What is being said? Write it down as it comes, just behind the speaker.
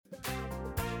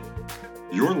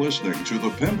You're listening to the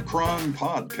Pimpcron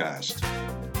Podcast.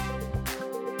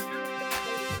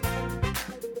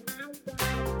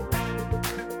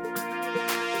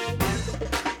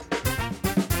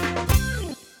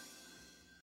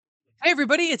 Hey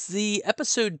everybody, it's the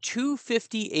episode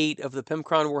 258 of the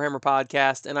Pimpcron Warhammer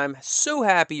Podcast, and I'm so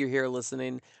happy you're here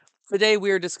listening. Today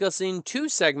we are discussing two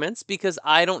segments because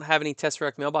I don't have any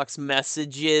Tesseract mailbox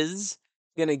messages.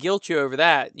 Gonna guilt you over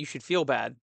that. You should feel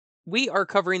bad. We are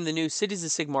covering the new Cities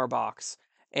of Sigmar box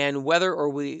and whether or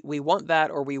we want that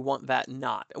or we want that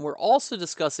not. And we're also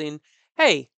discussing,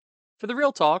 hey, for the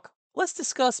real talk, let's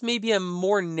discuss maybe a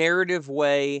more narrative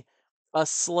way, a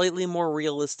slightly more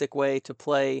realistic way to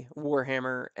play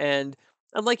Warhammer. And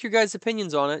I'd like your guys'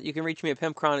 opinions on it. You can reach me at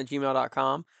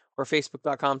pimpcron@gmail.com or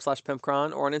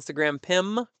facebook.com/pimpcron or on Instagram,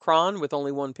 pimpcron with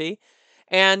only one P.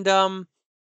 And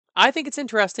I think it's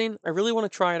interesting. I really want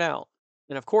to try it out.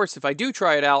 And of course, if I do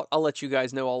try it out, I'll let you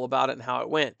guys know all about it and how it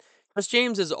went. Because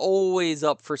James is always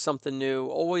up for something new,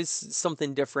 always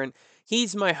something different.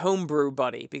 He's my homebrew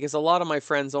buddy because a lot of my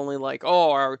friends only like,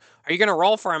 oh, are you going to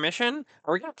roll for a mission?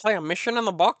 Are we going to play a mission in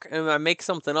the book? And I make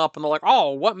something up and they're like,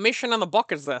 oh, what mission in the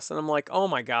book is this? And I'm like, oh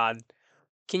my God.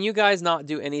 Can you guys not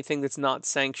do anything that's not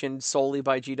sanctioned solely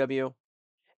by GW?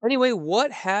 Anyway,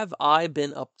 what have I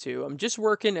been up to? I'm just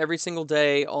working every single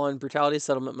day on Brutality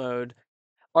Settlement mode.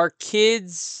 Our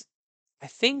kids, I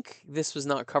think this was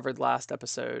not covered last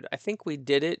episode. I think we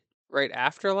did it right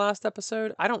after last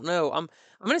episode. I don't know. I'm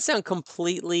going to sound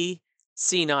completely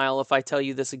senile if I tell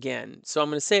you this again. So I'm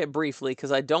going to say it briefly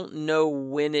because I don't know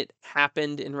when it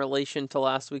happened in relation to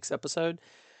last week's episode.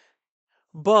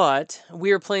 But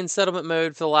we were playing settlement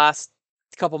mode for the last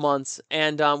couple months,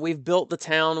 and we've built the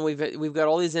town. We've got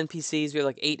all these NPCs. We have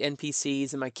like 8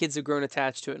 NPCs, and my kids have grown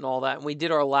attached to it and all that. And we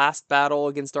did our last battle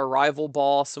against our rival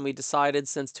boss, and we decided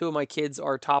since 2 of my kids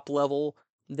are top level,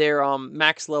 they're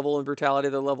max level in brutality,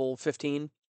 they're level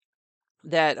 15,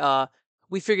 that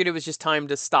we figured it was just time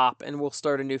to stop and we'll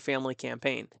start a new family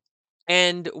campaign.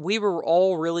 And we were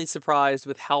all really surprised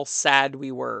with how sad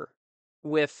we were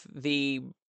with the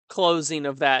closing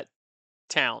of that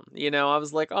town. I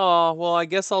was like, oh, well, I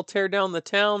guess I'll tear down the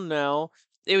town now.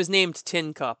 It was named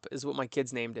Tin Cup, is what my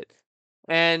kids named it.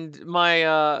 And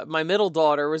my middle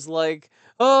daughter was like,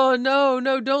 oh no,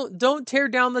 don't tear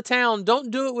down the town. Don't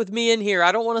do it with me in here.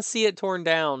 I don't want to see it torn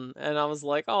down. And I was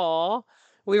like, oh,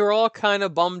 we were all kind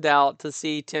of bummed out to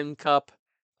see Tin Cup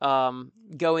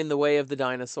going the way of the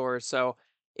dinosaurs. So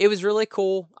it was really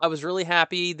cool. I was really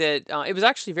happy that it was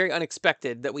actually very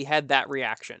unexpected that we had that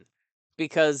reaction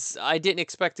because I didn't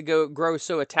expect to grow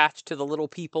so attached to the little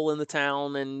people in the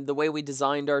town and the way we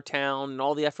designed our town and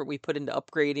all the effort we put into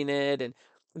upgrading it, and it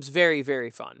was very,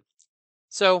 very fun.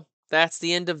 So that's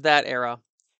the end of that era.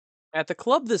 At the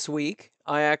club this week,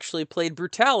 I actually played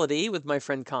Brutality with my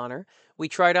friend Connor. We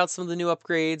tried out some of the new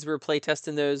upgrades. We were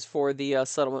playtesting those for the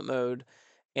settlement mode.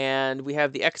 And we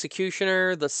have the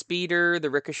Executioner, the Speeder, the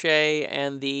Ricochet,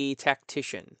 and the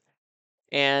Tactician.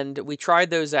 And we tried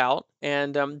those out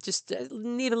and just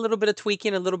need a little bit of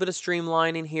tweaking, a little bit of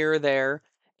streamlining here or there.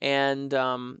 And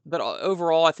but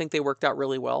overall, I think they worked out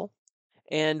really well.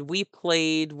 And we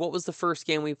played, what was the first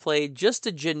game we played? Just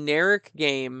a generic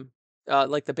game,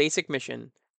 like the basic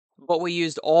mission, but we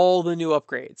used all the new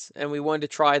upgrades and we wanted to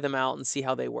try them out and see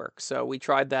how they work. So we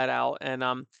tried that out, and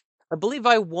I believe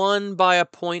I won by a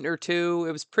point or two.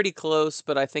 It was pretty close,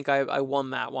 but I think I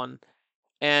won that one.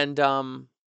 And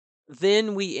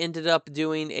then we ended up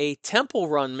doing a temple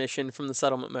run mission from the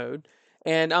settlement mode.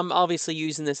 And I'm obviously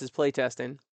using this as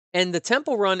playtesting. And the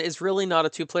temple run is really not a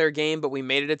 2-player game, but we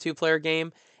made it a 2-player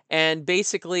game. And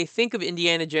basically, think of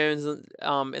Indiana Jones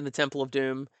in the Temple of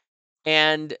Doom.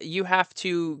 And you have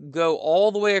to go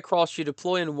all the way across. You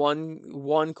deploy in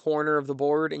one corner of the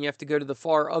board, and you have to go to the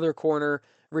far other corner,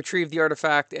 retrieve the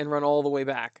artifact, and run all the way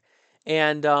back.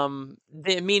 And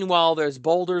meanwhile, there's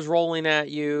boulders rolling at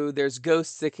you. There's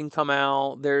ghosts that can come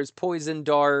out. There's poison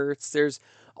darts. There's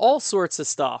all sorts of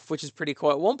stuff, which is pretty cool.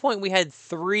 At one point, we had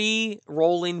 3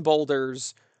 rolling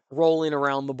boulders rolling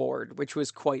around the board, which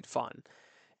was quite fun.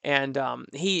 And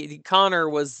Connor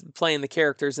was playing the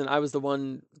characters, and I was the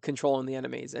one controlling the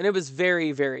enemies, and it was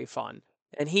very, very fun.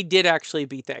 And he did actually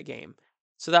beat that game,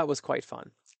 so that was quite fun.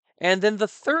 And then the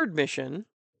third mission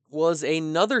was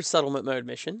another settlement mode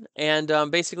mission, and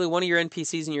basically one of your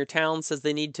NPCs in your town says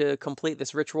they need to complete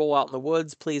this ritual out in the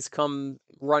woods. Please come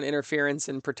run interference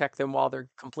and protect them while they're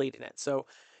completing it. So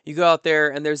you go out there,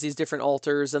 and there's these different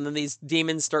altars, and then these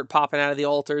demons start popping out of the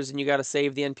altars, and you got to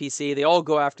save the NPC. They all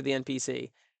go after the NPC.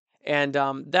 And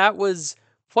that was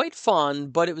quite fun,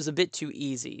 but it was a bit too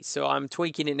easy. So I'm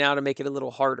tweaking it now to make it a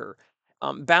little harder.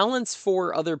 Balance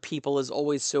for other people is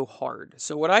always so hard.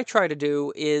 So what I try to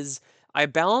do is I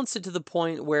balance it to the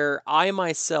point where I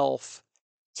myself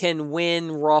can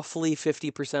win roughly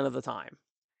 50% of the time.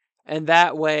 And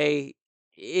that way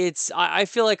I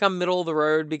feel like I'm middle of the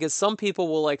road because some people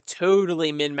will like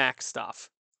totally min-max stuff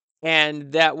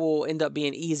and that will end up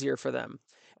being easier for them.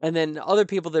 And then other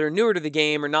people that are newer to the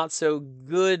game are not so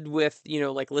good with,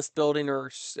 like list building or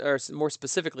more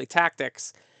specifically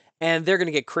tactics, and they're going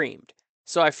to get creamed.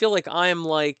 So I feel like I'm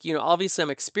like, obviously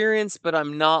I'm experienced, but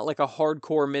I'm not like a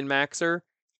hardcore min-maxer.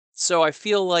 So I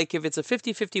feel like if it's a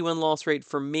 50-50 win-loss rate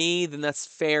for me, then that's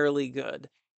fairly good.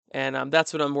 And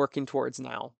that's what I'm working towards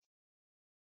now.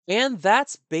 And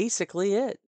that's basically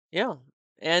it. Yeah.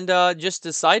 And just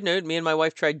a side note, me and my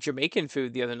wife tried Jamaican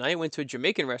food the other night. Went to a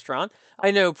Jamaican restaurant. I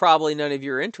know probably none of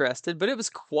you are interested, but it was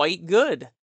quite good.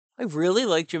 I really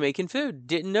like Jamaican food.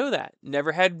 Didn't know that.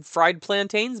 Never had fried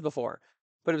plantains before,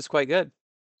 but it was quite good.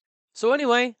 So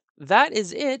anyway, that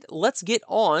is it. Let's get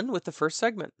on with the first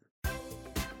segment.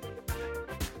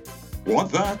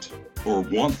 Want that or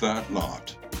want that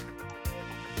not?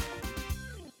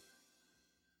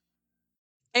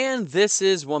 And this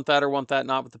is Want That or Want That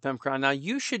Not with the Pimpcron. Now,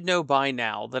 you should know by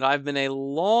now that I've been a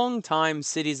long-time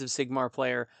Cities of Sigmar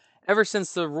player. Ever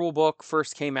since the rulebook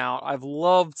first came out, I've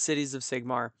loved Cities of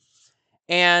Sigmar.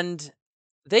 And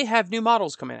they have new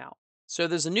models coming out. So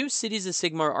there's a new Cities of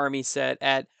Sigmar army set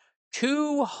at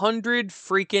 $200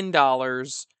 freaking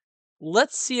dollars.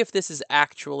 Let's see if this is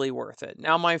actually worth it.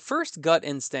 Now, my first gut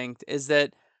instinct is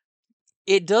that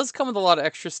it does come with a lot of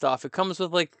extra stuff. It comes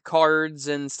with like cards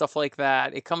and stuff like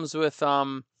that. It comes with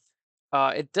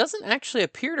it doesn't actually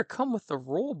appear to come with the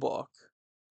rule book.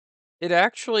 It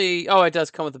actually it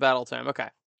does come with the battle tome. Okay.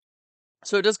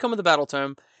 So it does come with the battle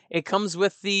tome. It comes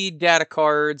with the data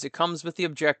cards, it comes with the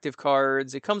objective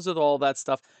cards, it comes with all that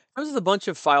stuff. It comes with a bunch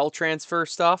of file transfer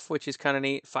stuff, which is kind of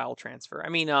neat. File transfer. I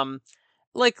mean,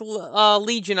 like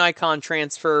Legion icon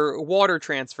transfer, water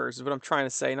transfers is what I'm trying to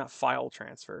say, not file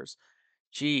transfers.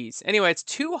 Jeez. Anyway, it's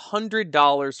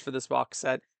 $200 for this box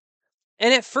set.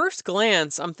 And at first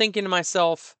glance, I'm thinking to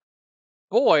myself,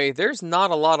 boy, there's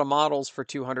not a lot of models for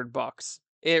 200 bucks.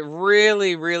 It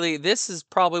really, this is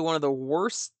probably one of the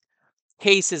worst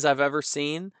cases I've ever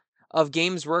seen of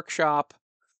Games Workshop.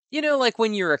 Like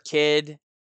when you're a kid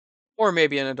or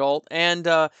maybe an adult and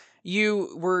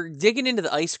you were digging into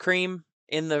the ice cream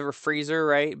in the freezer,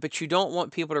 right? But you don't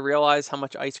want people to realize how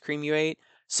much ice cream you ate.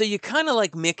 So you kind of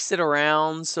like mix it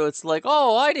around. So it's like,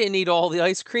 oh, I didn't eat all the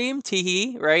ice cream,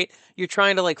 teehee, right? You're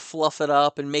trying to like fluff it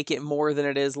up and make it more than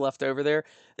it is left over there.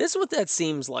 This is what that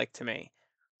seems like to me.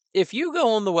 If you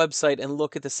go on the website and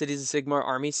look at the Cities of Sigmar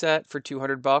army set for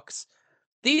 200 bucks,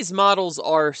 these models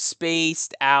are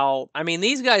spaced out. I mean,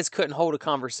 these guys couldn't hold a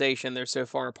conversation. They're so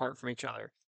far apart from each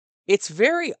other. It's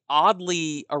very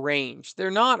oddly arranged.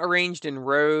 They're not arranged in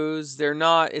rows.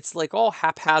 It's like all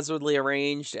haphazardly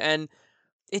arranged. And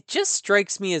it just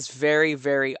strikes me as very,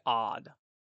 very odd.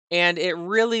 And it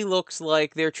really looks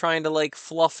like they're trying to like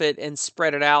fluff it and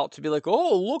spread it out to be like,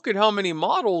 oh, look at how many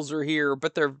models are here.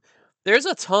 But there's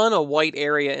a ton of white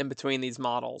area in between these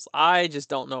models. I just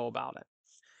don't know about it.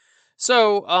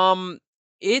 So,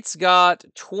 it's got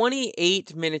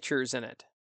 28 miniatures in it.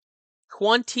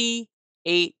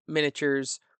 28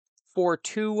 miniatures for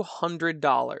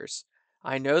 $200.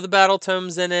 I know the battle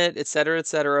tomes in it,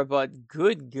 etc., but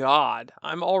good God,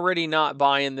 I'm already not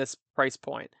buying this price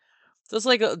point. So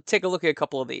let's take a look at a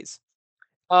couple of these.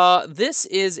 This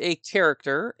is a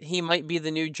character. He might be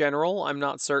the new general. I'm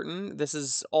not certain. This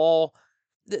is all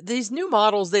these new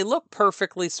models, they look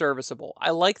perfectly serviceable. I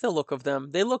like the look of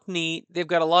them. They look neat. They've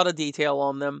got a lot of detail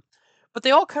on them, but they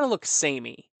all kind of look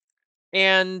samey.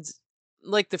 And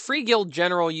like the Free Guild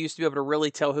General used to be able to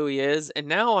really tell who he is, and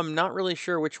now I'm not really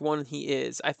sure which one he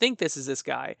is. I think this is this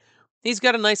guy. He's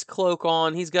got a nice cloak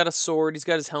on, he's got a sword, he's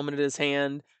got his helmet in his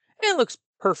hand, and it looks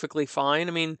perfectly fine.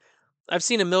 I mean, I've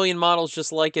seen a million models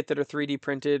just like it that are 3D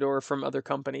printed or from other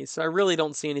companies, so I really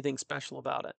don't see anything special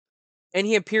about it. And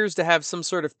he appears to have some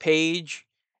sort of page,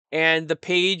 and the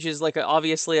page is like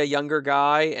obviously a younger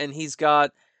guy, and he's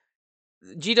got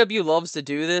GW loves to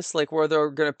do this, like where they're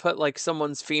gonna put like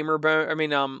someone's femur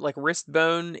bone, like wrist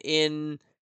bone in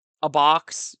a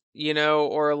box,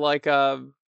 or like I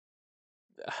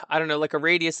don't know, like a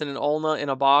radius and an ulna in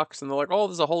a box, and they're like, oh,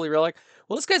 this is a holy relic.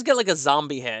 Well, this guy's got like a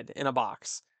zombie head in a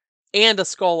box and a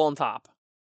skull on top.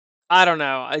 I don't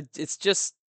know. It's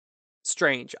just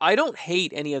strange. I don't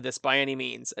hate any of this by any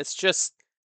means. It's just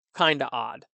kind of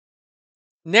odd.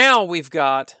 Now we've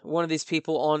got one of these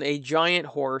people on a giant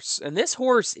horse, and this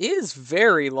horse is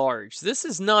very large. This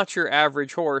is not your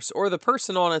average horse, or the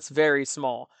person on it's very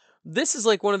small. This is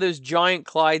like one of those giant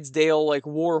Clydesdale like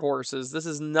war horses. This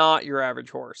is not your average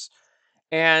horse.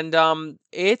 And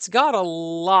it's got a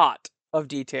lot of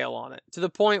detail on it to the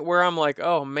point where I'm like,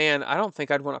 oh man, I don't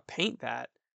think I'd want to paint that.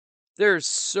 There's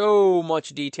so much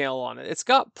detail on it. It's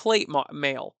got plate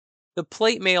mail. The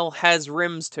plate mail has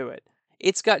rims to it.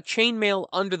 It's got chainmail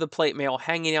under the plate mail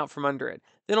hanging out from under it.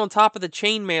 Then on top of the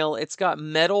chainmail, it's got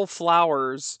metal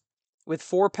flowers with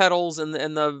 4 petals in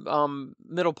the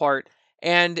middle part,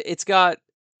 and it's got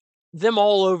them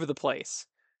all over the place.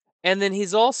 And then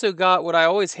he's also got what I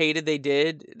always hated they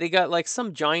did. They got like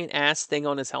some giant ass thing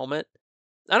on his helmet.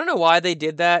 I don't know why they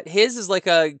did that. His is like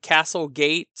a castle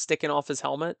gate sticking off his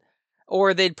helmet.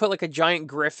 Or they'd put like a giant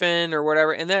griffin or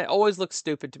whatever, and that always looks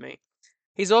stupid to me.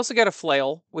 He's also got a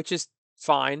flail, which is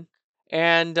fine.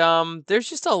 And there's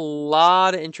just a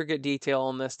lot of intricate detail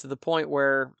on this to the point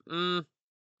where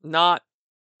not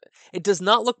it does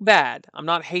not look bad. I'm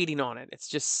not hating on it. It's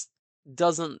just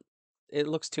doesn't it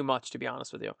looks too much, to be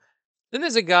honest with you. Then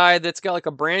there's a guy that's got like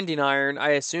a branding iron.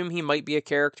 I assume he might be a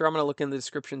character. I'm going to look in the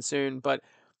description soon, but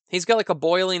he's got like a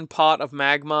boiling pot of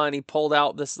magma and he pulled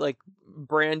out this like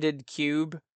branded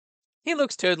cube. He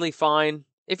looks totally fine.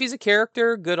 If he's a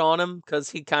character, good on him because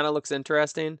he kind of looks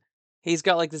interesting. He's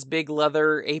got like this big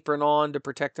leather apron on to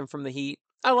protect him from the heat.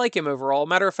 I like him overall.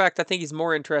 Matter of fact, I think he's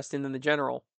more interesting than the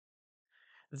general.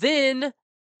 Then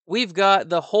we've got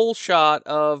the whole shot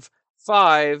of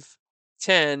 5,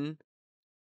 10,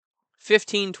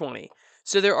 15, 20.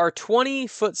 So there are 20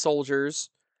 foot soldiers,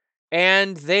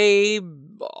 and they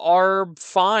are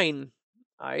fine.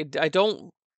 I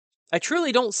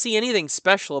truly don't see anything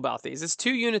special about these. It's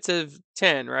 2 units of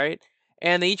 10, right?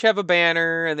 And they each have a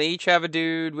banner, and they each have a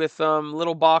dude with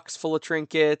little box full of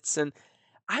trinkets, and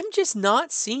I'm just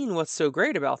not seeing what's so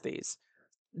great about these.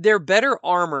 They're better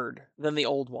armored than the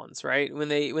old ones, right? When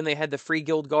they had the free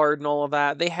guild guard and all of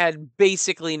that, they had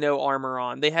basically no armor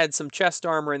on. They had some chest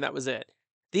armor and that was it.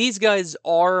 These guys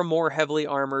are more heavily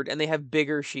armored and they have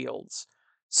bigger shields.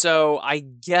 So I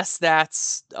guess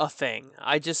that's a thing.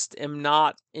 I just am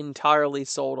not entirely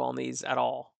sold on these at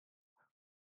all.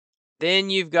 Then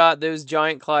you've got those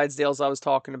giant Clydesdales I was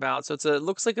talking about. So it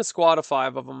looks like a squad of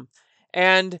 5 of them.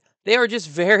 And they are just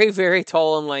very, very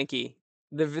tall and lanky.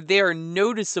 They are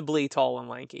noticeably tall and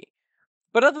lanky.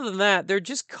 But other than that, they're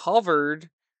just covered,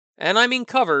 and I mean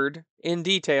covered, in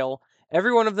detail.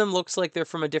 Every one of them looks like they're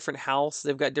from a different house.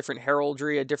 They've got different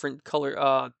heraldry, a different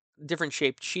color, different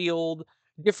shaped shield,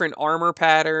 different armor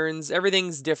patterns.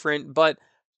 Everything's different, but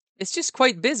it's just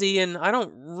quite busy, and I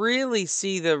don't really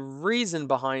see the reason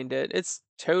behind it. It's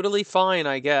totally fine,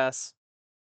 I guess.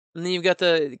 And then you've got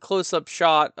the close-up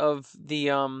shot of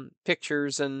the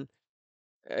pictures, and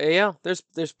yeah,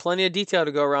 there's plenty of detail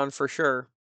to go around for sure.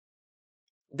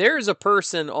 There's a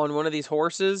person on one of these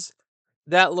horses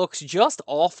that looks just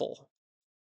awful.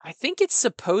 I think it's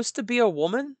supposed to be a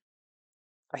woman.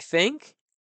 I think.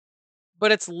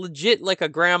 But it's legit like a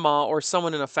grandma or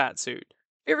someone in a fat suit.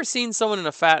 You ever seen someone in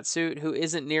a fat suit who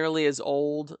isn't nearly as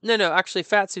old? No, actually,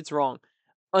 fat suit's wrong.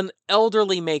 An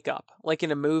elderly makeup, like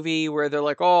in a movie where they're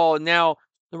like, oh, now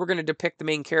we're going to depict the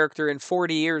main character in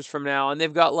 40 years from now. And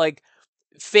they've got like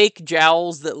fake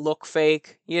jowls that look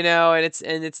fake, and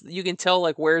it's you can tell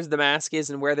like where's the mask is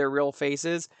and where their real face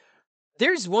is.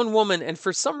 There's one woman, and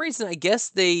for some reason I guess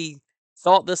they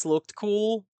thought this looked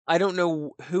cool. I don't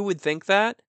know who would think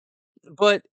that,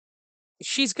 but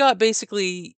she's got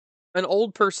basically an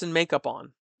old person makeup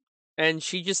on. And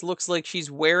she just looks like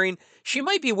she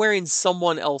might be wearing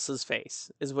someone else's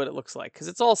face, is what it looks like. Because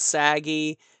it's all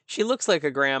saggy. She looks like a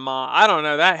grandma. I don't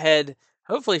know. That head,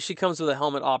 hopefully she comes with a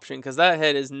helmet option, because that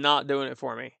head is not doing it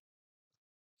for me.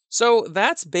 So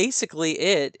that's basically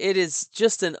it. It is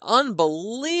just an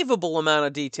unbelievable amount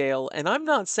of detail. And I'm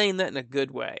not saying that in a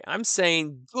good way. I'm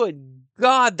saying, good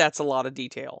God, that's a lot of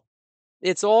detail.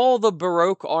 It's all the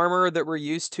Baroque armor that we're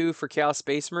used to for Chaos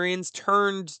Space Marines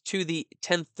turned to the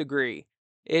 10th degree.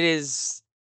 It is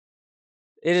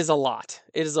a lot.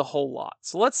 It is a whole lot.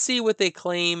 So let's see what they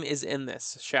claim is in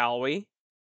this, shall we?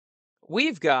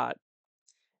 We've got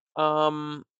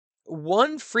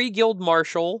one free guild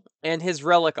marshal and his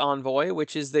relic envoy,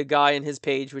 which is the guy in his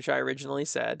page which I originally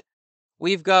said.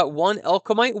 We've got one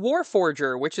Elkamite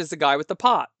warforger, which is the guy with the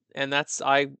pot, and that's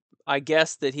I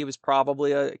guess that he was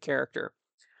probably a character.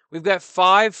 We've got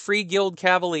 5 free guild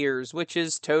cavaliers, which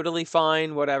is totally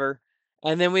fine, whatever.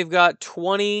 And then we've got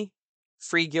 20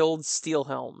 free guild steel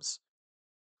helms.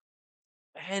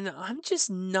 And I'm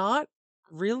just not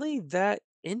really that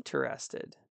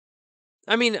interested.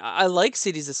 I mean, I like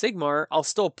Cities of Sigmar. I'll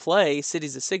still play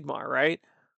Cities of Sigmar, right?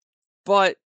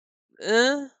 But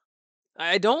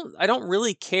I don't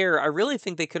really care. I really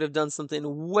think they could have done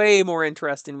something way more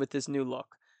interesting with this new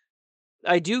look.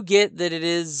 I do get that it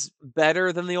is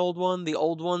better than the old one. The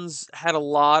old ones had a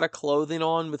lot of clothing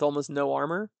on with almost no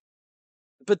armor.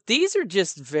 But these are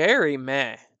just very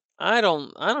meh. I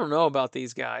don't know about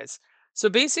these guys. So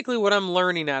basically what I'm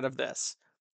learning out of this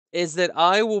is that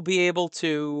I will be able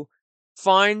to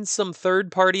find some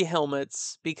third-party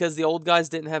helmets because the old guys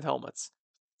didn't have helmets.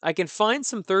 I can find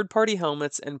some third-party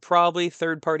helmets and probably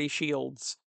third-party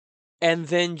shields and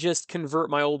then just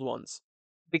convert my old ones.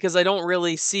 Because I don't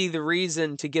really see the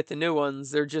reason to get the new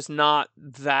ones. They're just not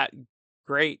that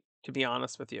great, to be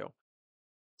honest with you.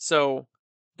 So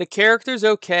the character's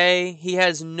okay. He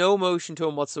has no motion to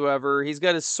him whatsoever. He's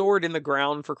got his sword in the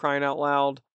ground for crying out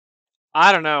loud.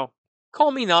 I don't know.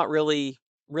 Call me not really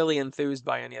enthused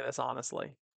by any of this,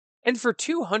 honestly. And for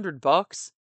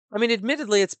 $200, I mean,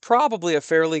 admittedly, it's probably a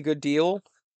fairly good deal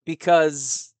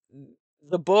because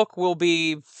the book will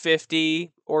be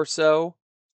 50 or so.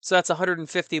 So that's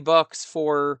 $150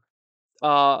 for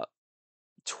uh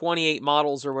 28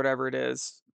 models or whatever it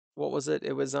is. What was it?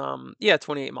 It was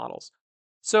 28 models.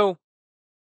 So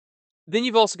then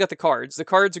you've also got the cards. The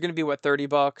cards are going to be what,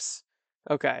 $30?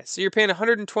 Okay. So you're paying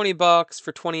 $120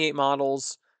 for 28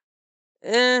 models.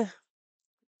 Eh,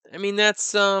 I mean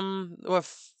that's what,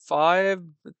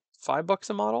 $5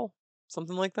 a model?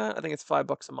 Something like that. I think it's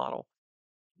 $5 a model.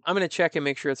 I'm gonna check and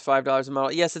make sure it's $5 a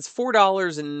model. Yes, it's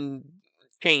 $4 and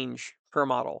change per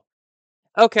model.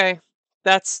 Okay,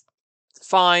 that's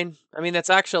fine. I mean, that's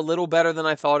actually a little better than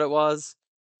I thought it was,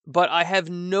 but I have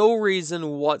no reason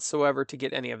whatsoever to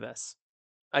get any of this.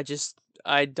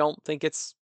 I don't think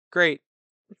it's great.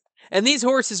 And these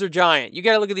horses are giant. You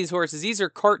got to look at these horses. These are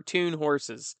cartoon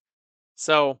horses.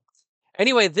 So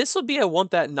anyway, this will be a want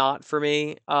that not for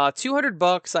me.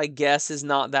 $200, I guess, is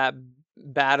not that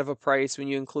bad of a price when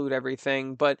you include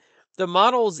everything, but the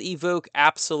models evoke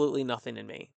absolutely nothing in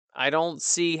me. I don't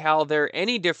see how they're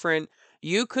any different.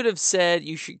 You could have said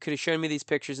could have shown me these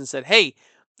pictures and said, "Hey,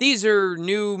 these are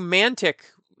new Mantic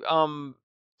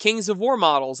Kings of War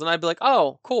models," and I'd be like,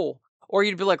 "Oh, cool." Or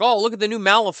you'd be like, "Oh, look at the new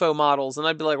Malifaux models," and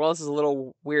I'd be like, "Well, this is a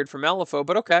little weird for Malifaux,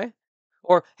 but okay."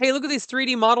 Or, hey, look at these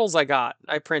 3D models I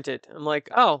printed. I'm like,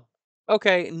 oh,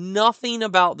 okay, nothing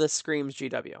about this screams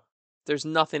GW. There's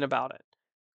nothing about it.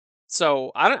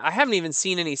 So I haven't even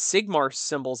seen any Sigmar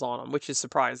symbols on them, which is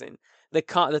surprising. The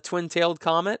twin-tailed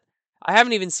comet, I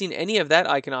haven't even seen any of that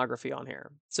iconography on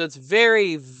here. So it's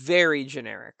very, very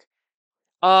generic.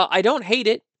 I don't hate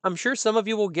it. I'm sure some of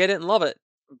you will get it and love it,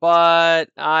 but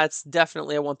it's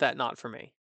definitely a want that not for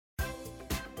me.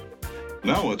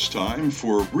 Now it's time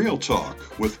for Real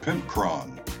Talk with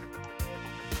Pimpcron.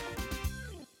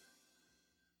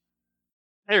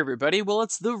 Hey everybody, well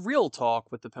it's the Real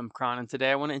Talk with the Pimpcron, and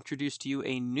today I want to introduce to you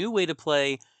a new way to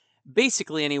play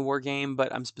basically any war game,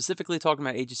 but I'm specifically talking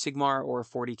about Age of Sigmar or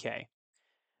 40k.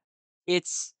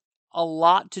 It's a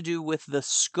lot to do with the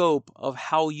scope of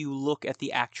how you look at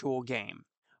the actual game.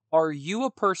 Are you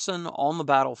a person on the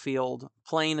battlefield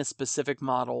playing a specific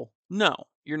model? No,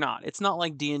 you're not. It's not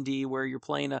like D&D where you're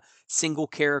playing a single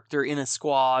character in a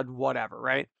squad, whatever,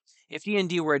 right? If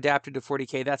D&D were adapted to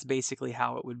 40k, that's basically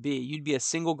how it would be. You'd be a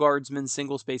single guardsman,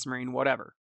 single space marine,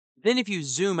 whatever. Then if you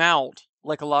zoom out,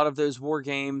 like a lot of those war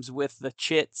games with the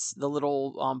chits, the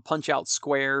little punch out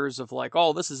squares of like,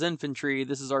 oh, this is infantry,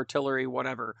 this is artillery,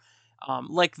 whatever.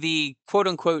 Like the quote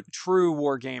unquote true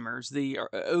war gamers, the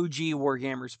OG war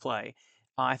gamers play.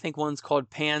 I think one's called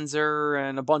Panzer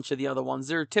and a bunch of the other ones.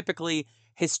 They're typically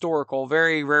historical.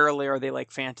 Very rarely are they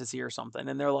like fantasy or something.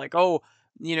 And they're like, oh,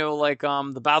 like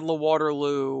the Battle of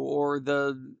Waterloo or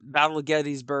the Battle of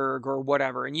Gettysburg or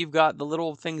whatever. And you've got the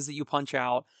little things that you punch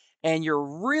out and you're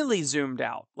really zoomed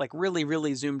out, like really,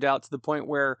 really zoomed out to the point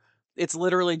where it's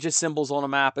literally just symbols on a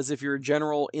map as if you're a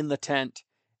general in the tent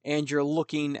and you're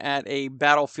looking at a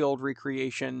battlefield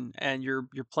recreation and you're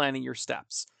planning your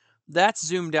steps. That's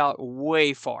zoomed out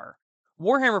way far.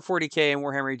 Warhammer 40k and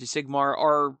Warhammer Age of Sigmar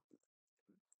are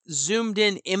zoomed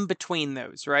in between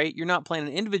those, right? You're not playing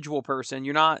an individual person.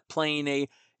 You're not playing a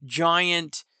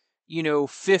giant,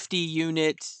 50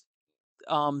 unit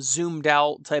zoomed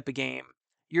out type of game.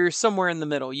 You're somewhere in the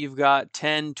middle. You've got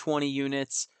 10, 20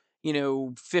 units,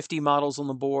 50 models on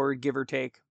the board, give or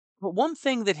take. But one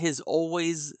thing that has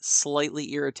always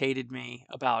slightly irritated me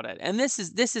about it, and this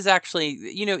is actually,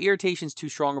 irritation's too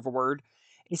strong of a word.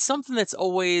 It's something that's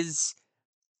always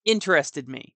interested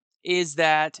me is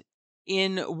that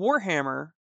in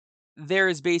Warhammer there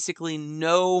is basically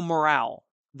no morale.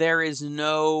 There is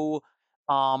no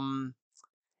um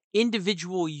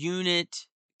individual unit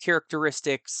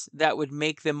characteristics that would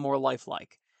make them more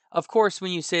lifelike. Of course,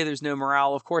 when you say there's no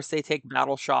morale, of course they take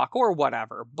battle shock or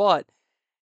whatever, but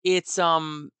it's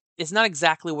it's not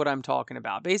exactly what I'm talking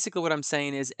about. Basically what I'm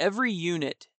saying is every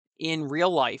unit in real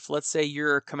life, let's say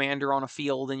you're a commander on a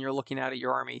field and you're looking out at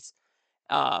your armies,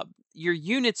 uh, your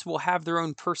units will have their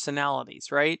own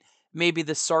personalities, right? Maybe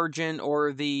the sergeant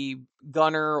or the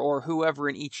gunner or whoever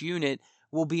in each unit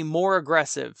will be more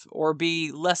aggressive or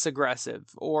be less aggressive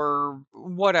or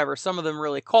whatever. Some of them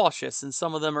really cautious and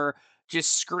some of them are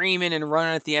just screaming and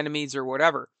running at the enemies or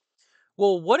whatever.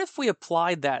 Well, what if we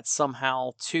applied that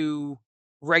somehow to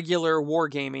regular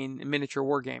wargaming and miniature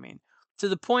wargaming to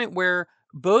the point where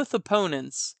both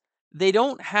opponents they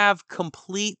don't have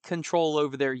complete control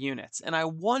over their units. And I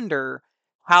wonder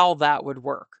how that would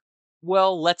work.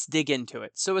 Well, let's dig into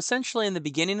it. So essentially in the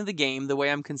beginning of the game, the way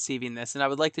I'm conceiving this, and I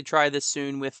would like to try this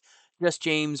soon with just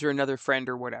James or another friend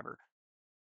or whatever.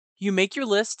 You make your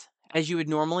list as you would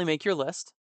normally make your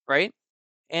list, right?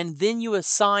 And then you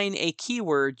assign a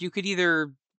keyword. You could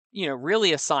either,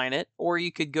 really assign it, or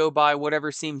you could go by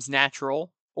whatever seems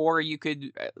natural, or you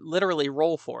could literally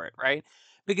roll for it, right?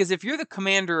 Because if you're the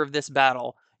commander of this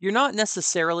battle, you're not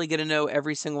necessarily going to know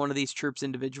every single one of these troops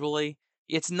individually.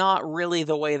 It's not really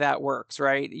the way that works,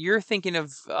 right? You're thinking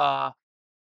of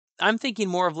I'm thinking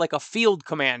more of like a field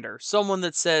commander, someone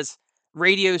that says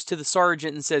radios to the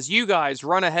sergeant and says, "You guys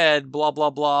run ahead, blah blah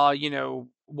blah,"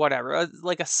 whatever.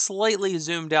 Like a slightly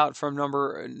zoomed out from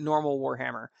normal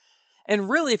Warhammer. And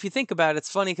really, if you think about it,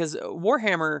 it's funny because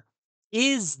Warhammer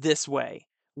is this way.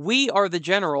 We are the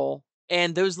general,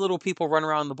 and those little people run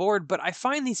around the board, but I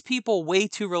find these people way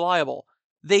too reliable.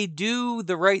 They do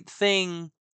the right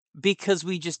thing because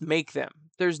we just make them.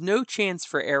 There's no chance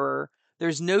for error.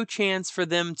 There's no chance for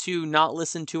them to not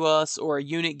listen to us, or a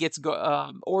unit gets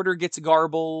order gets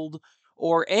garbled,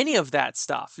 or any of that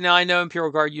stuff. Now I know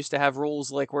Imperial Guard used to have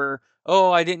rules like where,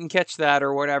 oh, I didn't catch that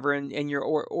or whatever, and your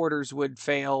orders would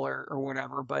fail or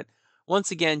whatever. But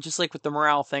once again, just like with the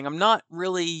morale thing, I'm not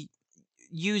really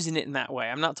using it in that way.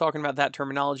 I'm not talking about that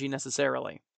terminology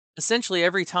necessarily. Essentially,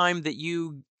 every time that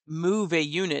you move a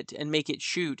unit and make it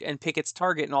shoot and pick its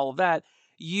target and all of that,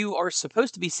 you are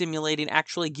supposed to be simulating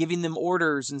actually giving them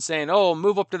orders and saying, oh,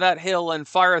 move up to that hill and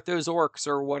fire at those orcs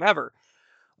or whatever.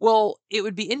 Well, it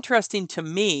would be interesting to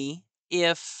me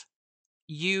if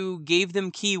you gave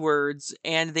them keywords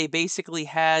and they basically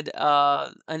had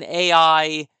an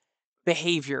AI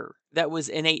behavior that was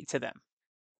innate to them.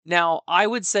 Now, I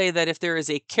would say that if there is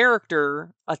a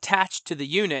character attached to the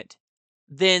unit,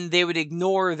 then they would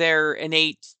ignore their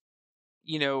innate,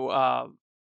 you know, uh,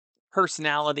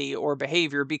 personality or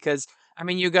behavior because, I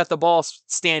mean, you got the ball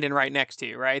standing right next to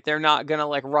you, right? They're not going to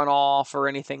like run off or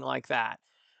anything like that.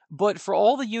 But for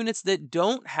all the units that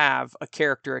don't have a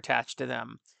character attached to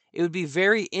them, it would be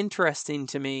very interesting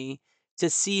to me to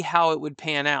see how it would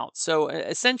pan out. So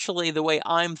essentially, the way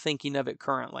I'm thinking of it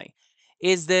currently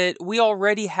is that we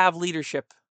already have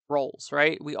leadership roles,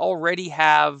 right? We already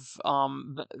have,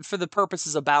 for the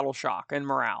purposes of battle shock and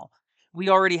morale, we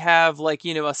already have like,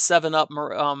 a 7 up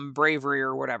bravery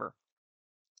or whatever.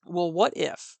 Well, what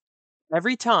if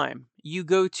every time you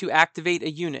go to activate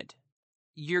a unit,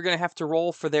 you're going to have to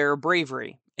roll for their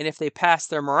bravery. And if they pass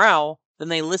their morale, then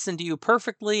they listen to you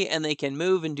perfectly and they can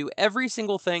move and do every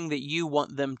single thing that you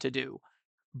want them to do.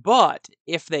 But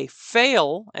if they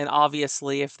fail, and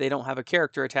obviously if they don't have a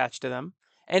character attached to them,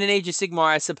 and in Age of Sigmar,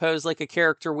 I suppose like a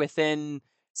character within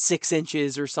 6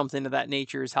 inches or something of that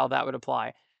nature is how that would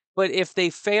apply. But if they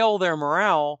fail their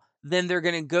morale, then they're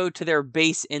going to go to their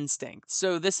base instinct.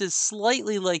 So this is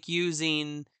slightly like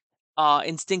using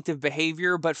instinctive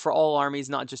behavior, but for all armies,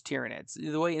 not just Tyranids.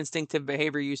 The way instinctive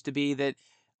behavior used to be that,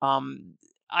 um,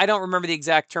 I don't remember the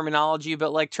exact terminology,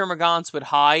 but like Termagants would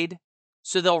hide,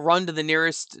 so they'll run to the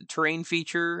nearest terrain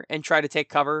feature and try to take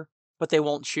cover, but they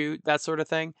won't shoot, that sort of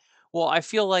thing. Well, I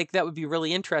feel like that would be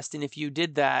really interesting if you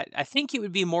did that. I think it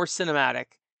would be more cinematic.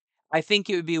 I think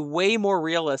it would be way more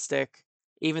realistic,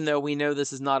 even though we know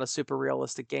this is not a super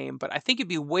realistic game, but I think it'd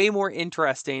be way more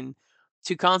interesting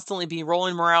to constantly be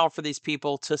rolling morale for these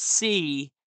people to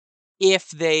see if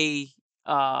they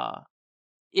uh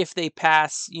if they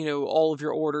pass, all of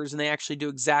your orders and they actually do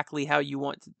exactly how you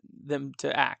want them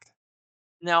to act.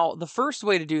 Now, the first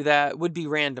way to do that would be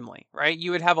randomly, right?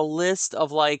 You would have a list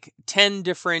of like 10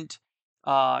 different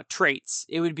traits.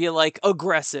 It would be like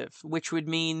aggressive, which would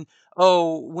mean,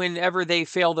 oh, whenever they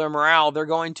fail their morale, they're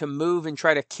going to move and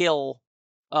try to kill,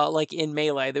 like in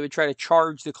melee. They would try to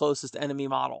charge the closest enemy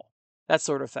model, that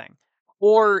sort of thing.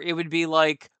 Or it would be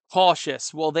like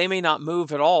cautious. Well, they may not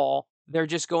move at all, they're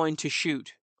just going to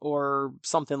shoot, or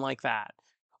something like that.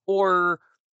 Or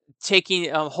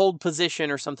taking hold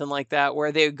position or something like that,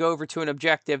 where they go over to an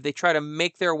objective. They try to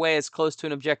make their way as close to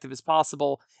an objective as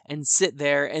possible and sit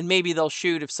there, and maybe they'll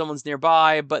shoot if someone's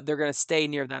nearby, but they're going to stay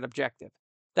near that objective.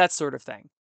 That sort of thing.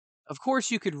 Of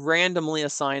course, you could randomly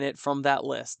assign it from that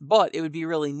list, but it would be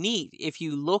really neat if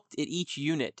you looked at each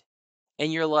unit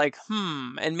and you're like,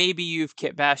 and maybe you've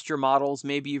kit bashed your models,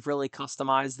 maybe you've really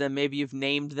customized them, maybe you've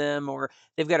named them, or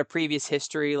they've got a previous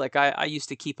history. Like I used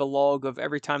to keep a log of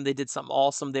every time they did something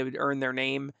awesome, they would earn their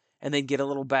name and they'd get a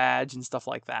little badge and stuff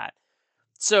like that.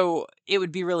 So it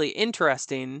would be really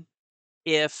interesting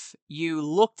if you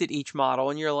looked at each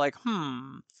model and you're like,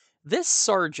 this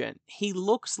sergeant, he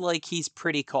looks like he's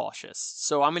pretty cautious.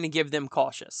 So I'm going to give them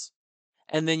cautious.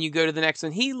 And then you go to the next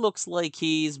one, he looks like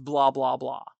he's blah, blah,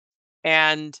 blah.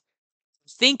 And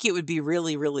think it would be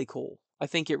really, really cool. I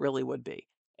think it really would be.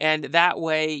 And that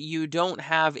way you don't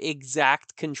have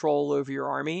exact control over your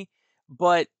army,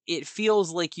 but it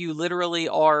feels like you literally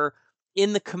are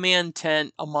in the command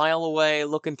tent a mile away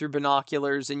looking through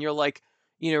binoculars and you're like,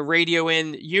 radio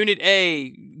in Unit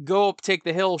A, go up, take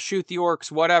the hill, shoot the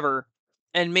orcs, whatever.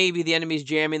 And maybe the enemy's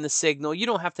jamming the signal. You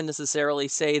don't have to necessarily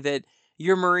say that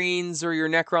your Marines or your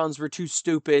Necrons were too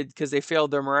stupid because they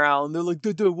failed their morale. And they're like,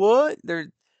 what?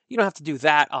 You don't have to do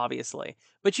that, obviously.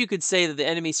 But you could say that the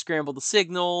enemy scrambled the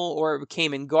signal or it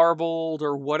came in garbled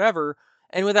or whatever.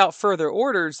 And without further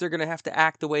orders, they're going to have to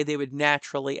act the way they would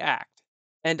naturally act.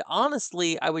 And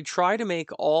honestly, I would try to make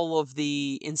all of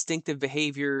the instinctive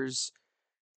behaviors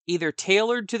either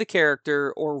tailored to the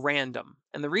character or random.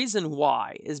 And the reason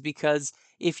why is because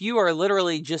if you are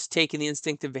literally just taking the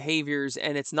instinctive behaviors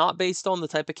and it's not based on the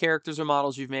type of characters or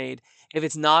models you've made, if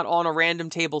it's not on a random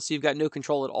table so you've got no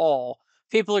control at all,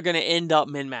 people are going to end up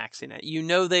min-maxing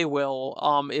it. They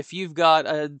will. If you've got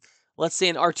let's say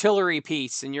an artillery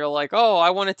piece and you're like, oh,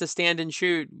 I want it to stand and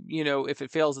shoot, if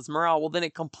it fails its morale, well, then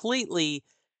it completely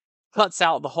cuts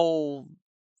out the whole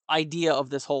idea of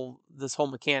this whole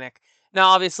mechanic.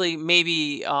 Now, obviously,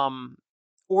 maybe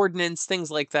ordnance,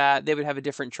 things like that, they would have a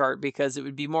different chart because it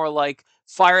would be more like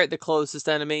fire at the closest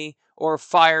enemy or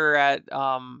fire at,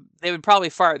 they would probably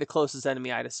fire at the closest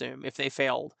enemy, I'd assume, if they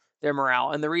failed their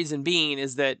morale. And the reason being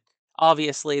is that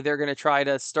obviously they're going to try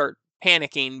to start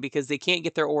panicking because they can't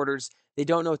get their orders. They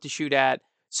don't know what to shoot at.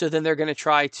 So then they're going to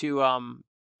try to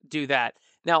do that.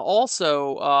 Now,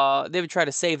 also, they would try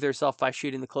to save themselves by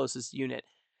shooting the closest unit.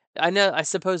 I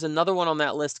suppose another one on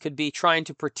that list could be trying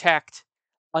to protect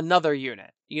another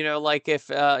unit. Like if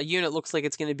a unit looks like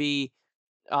it's going to be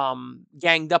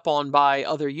ganged up on by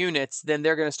other units, then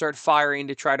they're going to start firing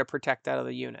to try to protect that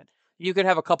other unit. You could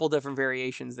have a couple different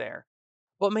variations there.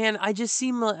 But man, I just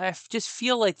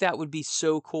feel like that would be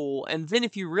so cool. And then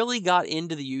if you really got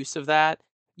into the use of that,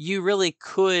 you really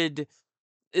could,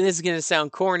 and this is going to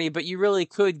sound corny, but you really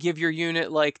could give your unit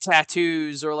like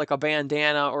tattoos or like a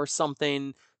bandana or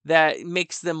something that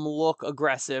makes them look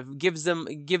aggressive, give them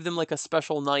like a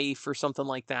special knife or something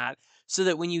like that, so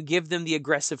that when you give them the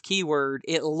aggressive keyword,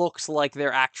 it looks like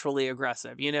they're actually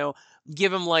aggressive.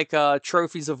 Give them like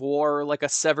trophies of war, like a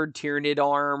severed Tyranid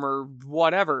arm or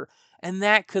whatever, and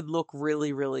that could look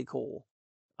really, really cool.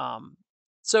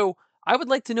 So I would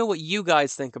like to know what you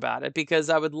guys think about it, because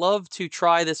I would love to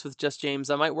try this with Just James.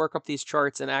 I might work up these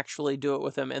charts and actually do it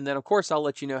with him, and then of course I'll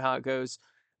let you know how it goes.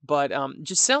 But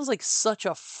just sounds like such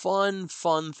a fun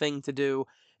thing to do.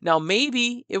 Now,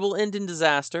 maybe it will end in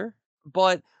disaster,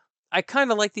 but I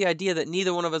kind of like the idea that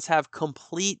neither one of us have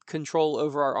complete control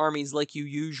over our armies like you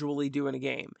usually do in a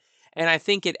game. And I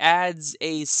think it adds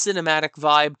a cinematic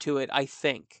vibe to it, I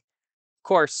think. Of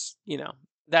course,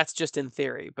 that's just in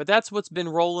theory, but that's what's been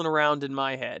rolling around in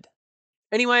my head.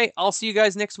 Anyway, I'll see you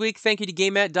guys next week. Thank you to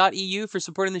GameMat.eu for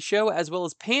supporting the show, as well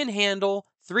as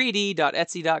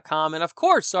Panhandle3D.etsy.com, and of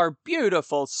course, our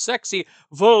beautiful, sexy,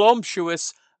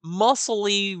 voluptuous,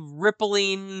 muscly,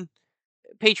 rippling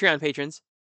Patreon patrons.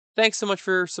 Thanks so much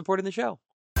for supporting the show.